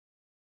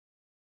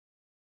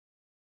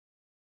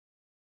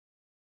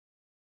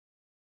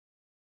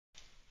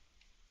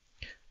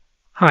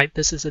Hi,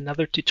 this is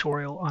another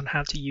tutorial on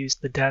how to use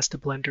the Daz to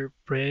Blender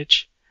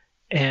bridge,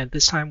 and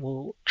this time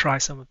we'll try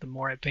some of the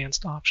more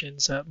advanced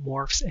options,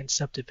 morphs and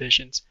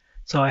subdivisions.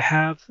 So I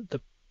have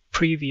the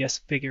previous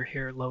figure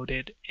here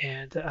loaded,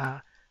 and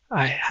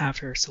I have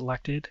her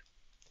selected,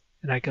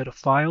 and I go to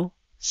File,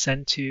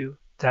 Send to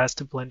Daz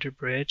to Blender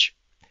bridge,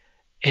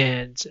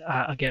 and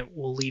again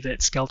we'll leave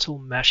it skeletal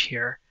mesh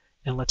here,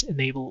 and let's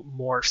enable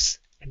morphs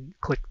and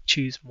click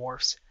Choose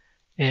Morphs.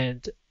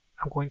 And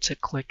I'm going to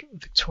click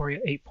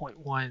Victoria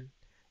 8.1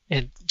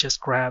 and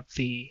just grab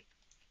the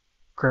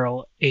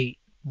girl 8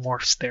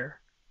 morphs there.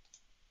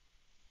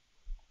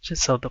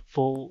 Just so the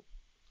full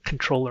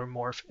controller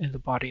morph in the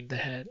body and the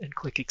head, and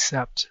click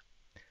Accept.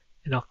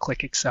 And I'll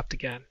click Accept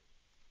again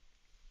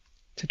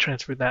to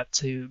transfer that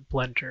to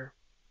Blender.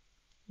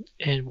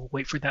 And we'll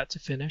wait for that to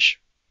finish.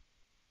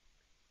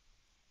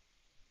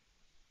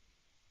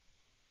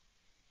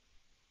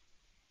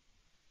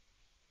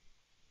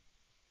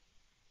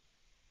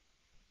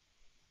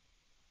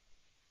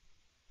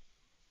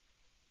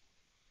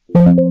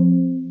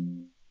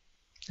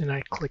 And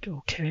I click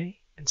OK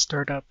and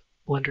start up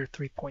Blender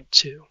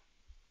 3.2.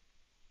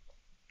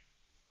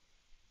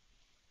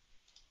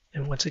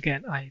 And once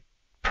again, I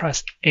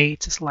press A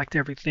to select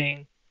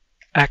everything,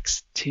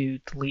 X to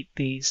delete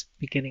these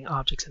beginning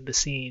objects in the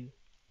scene.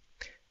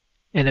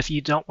 And if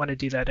you don't want to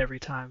do that every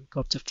time,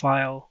 go up to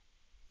File,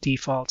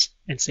 Defaults,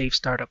 and Save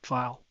Startup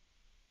File.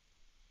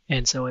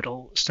 And so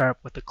it'll start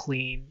up with a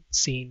clean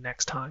scene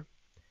next time.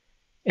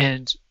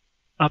 And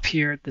up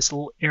here, this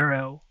little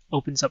arrow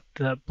opens up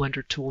the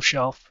Blender tool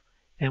shelf,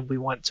 and we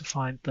want to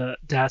find the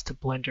Daz to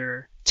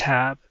Blender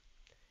tab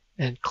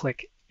and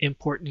click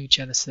Import New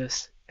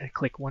Genesis, and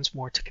click once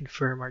more to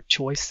confirm our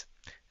choice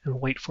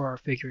and wait for our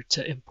figure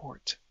to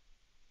import.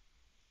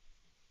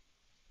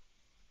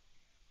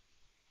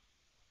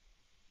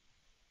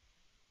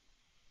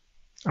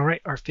 All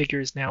right, our figure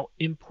is now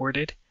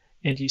imported,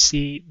 and you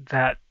see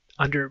that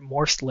under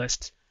Morphs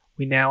list,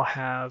 we now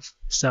have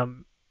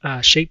some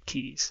shape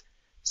keys.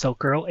 So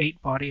girl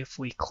 8 body, if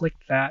we click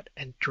that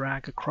and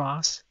drag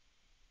across,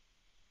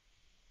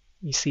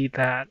 you see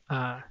that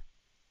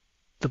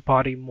the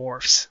body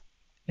morphs,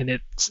 and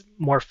it's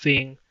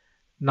morphing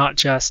not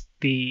just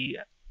the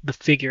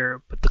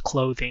figure, but the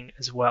clothing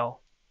as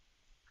well.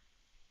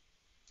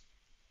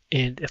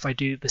 And if I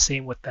do the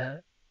same with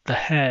the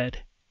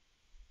head,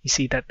 you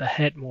see that the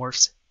head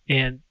morphs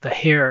and the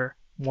hair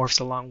morphs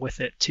along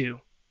with it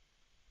too.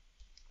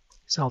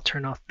 So I'll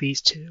turn off these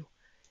two.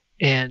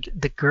 And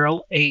the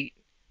girl 8,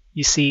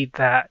 you see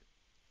that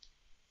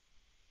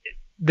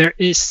there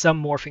is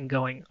some morphing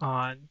going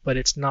on, but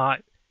it's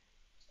not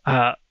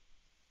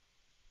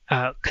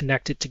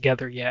connected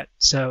together yet.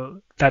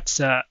 So that's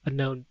a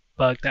known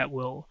bug that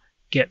will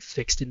get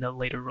fixed in a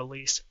later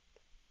release.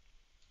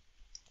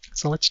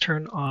 So let's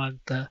turn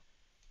on the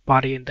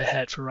body and the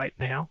head for right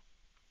now.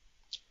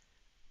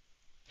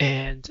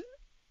 And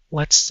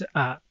let's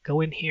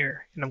go in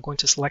here, and I'm going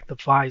to select the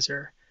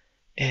visor,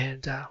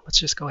 and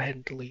let's just go ahead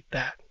and delete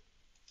that.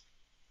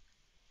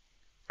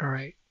 All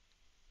right,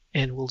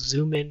 and we'll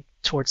zoom in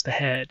towards the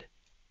head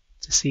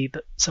to see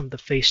some of the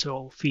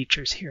facial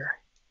features here.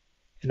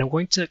 And I'm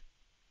going to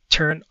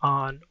turn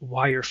on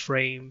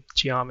wireframe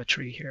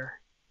geometry here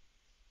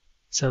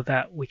so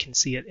that we can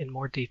see it in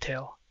more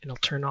detail. And I'll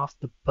turn off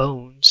the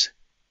bones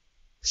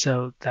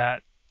so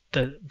that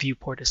the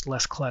viewport is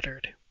less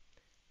cluttered.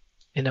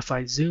 And if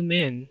I zoom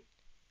in,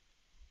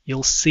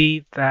 you'll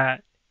see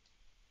that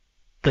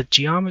the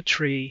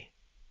geometry,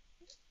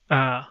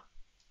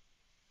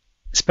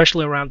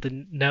 especially around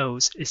the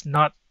nose, is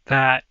not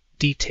that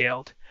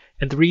detailed.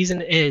 And the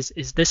reason is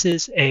this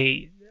is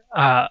a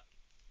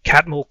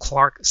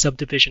Catmull-Clark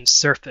subdivision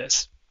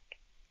surface,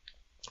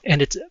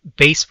 and it's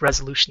base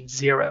resolution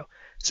 0.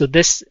 So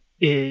this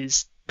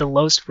is the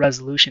lowest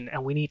resolution,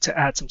 and we need to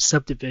add some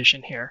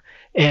subdivision here.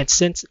 And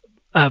since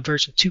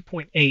version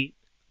 2.8,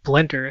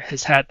 Blender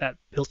has had that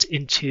built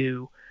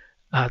into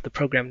the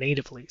program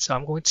natively. So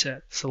I'm going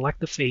to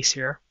select the face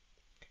here,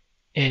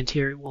 and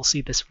here we'll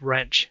see this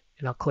wrench,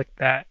 and I'll click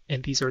that,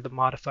 and these are the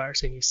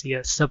modifiers, and you see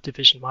a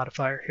subdivision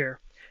modifier here,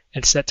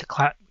 and set to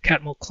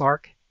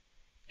Catmull-Clark,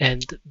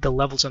 and the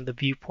levels on the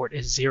viewport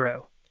is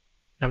 0.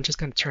 And I'm just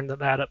going to turn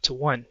that up to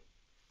 1.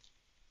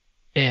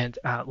 And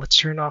let's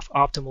turn off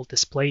optimal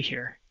display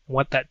here. And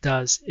what that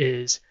does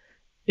is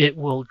it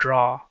will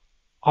draw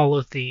all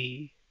of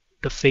the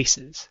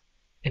faces.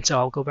 And so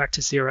I'll go back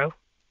to 0,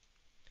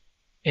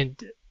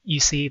 and you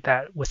see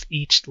that with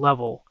each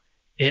level,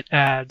 it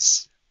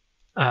adds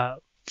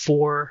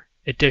 4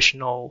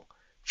 additional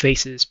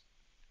faces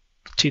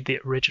to the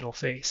original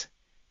face.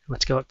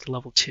 Let's go up to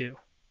level 2.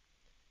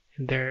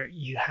 And there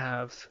you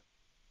have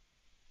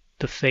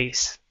the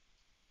face.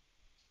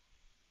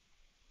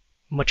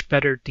 Much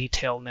better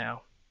detail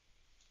now.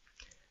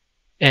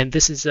 And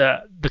this is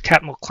the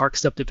Catmull-Clark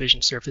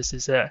subdivision surface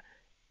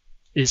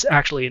is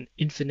actually an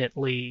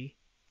infinitely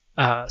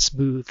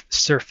smooth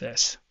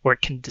surface, or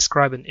it can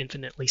describe an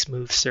infinitely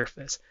smooth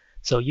surface.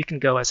 So you can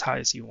go as high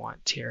as you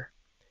want here.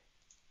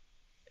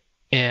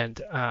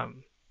 And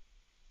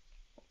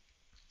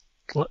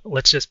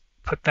let's just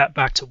put that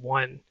back to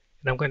 1, and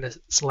I'm going to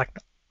select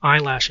the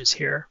eyelashes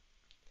here.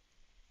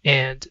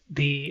 And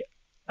the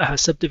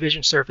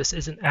subdivision surface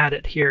isn't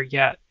added here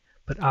yet,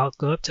 but I'll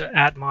go up to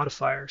Add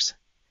Modifiers.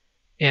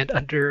 And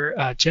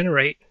under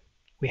Generate,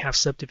 we have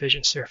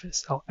Subdivision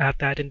Surface. I'll add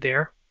that in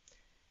there,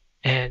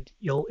 and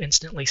you'll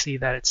instantly see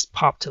that it's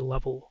popped to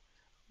level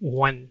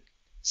 1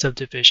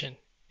 subdivision.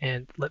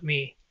 And let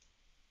me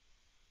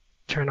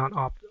turn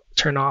off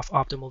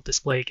optimal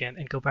display again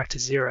and go back to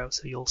 0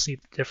 so you'll see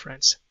the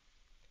difference.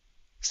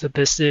 So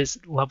this is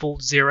level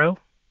 0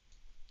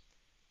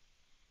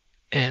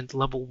 and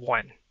level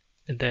 1,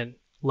 and then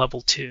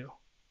level 2.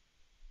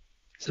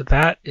 So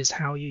that is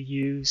how you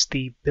use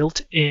the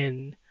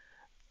built-in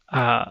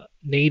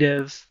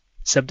native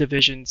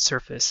subdivision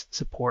surface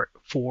support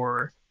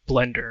for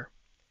Blender.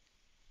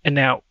 And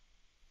now,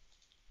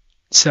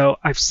 so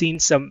I've seen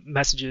some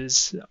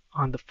messages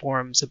on the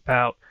forums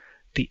about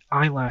the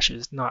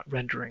eyelashes not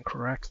rendering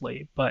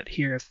correctly, but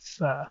here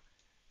if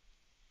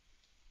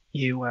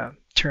you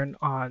turn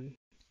on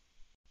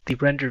the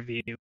render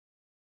view,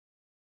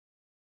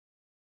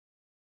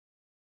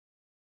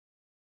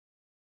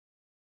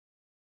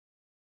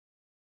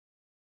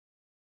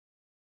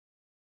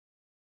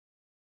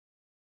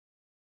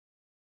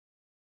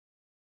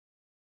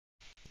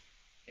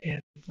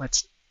 and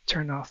let's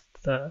turn off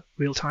the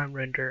real-time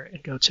render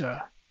and go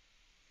to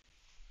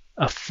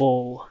a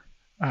full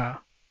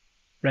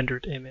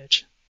rendered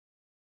image.